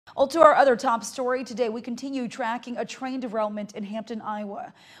Well, to our other top story today, we continue tracking a train derailment in Hampton,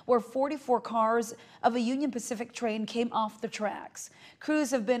 Iowa, where 44 cars of a Union Pacific train came off the tracks.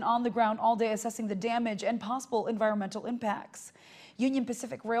 Crews have been on the ground all day assessing the damage and possible environmental impacts. Union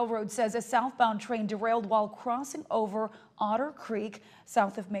Pacific Railroad says a southbound train derailed while crossing over Otter Creek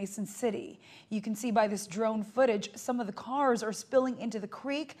south of Mason City. You can see by this drone footage some of the cars are spilling into the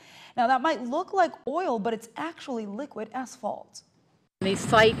creek. Now that might look like oil, but it's actually liquid asphalt. The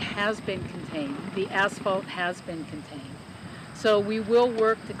site has been contained. The asphalt has been contained. So we will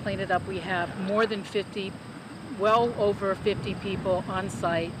work to clean it up. We have more than 50, well over 50 people on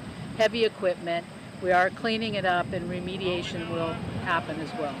site, heavy equipment. We are cleaning it up and remediation will happen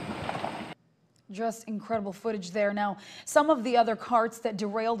as well. Just incredible footage there. Now, some of the other carts that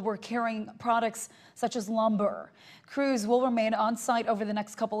derailed were carrying products such as lumber. Crews will remain on site over the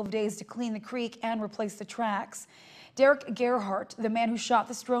next couple of days to clean the creek and replace the tracks. Derek Gerhardt, the man who shot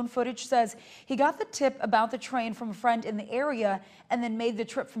this drone footage, says he got the tip about the train from a friend in the area and then made the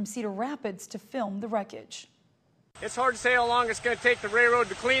trip from Cedar Rapids to film the wreckage. It's hard to say how long it's going to take the railroad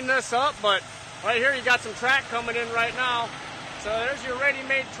to clean this up, but right here you got some track coming in right now. So there's your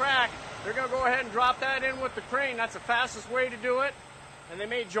ready-made track. They're going to go ahead and drop that in with the crane. That's the fastest way to do it. And they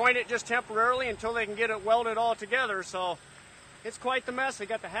may join it just temporarily until they can get it welded all together. So it's quite the mess. They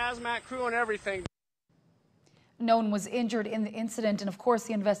got the Hazmat crew and everything. No one was injured in the incident, and of course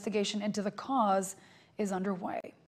the investigation into the cause is underway.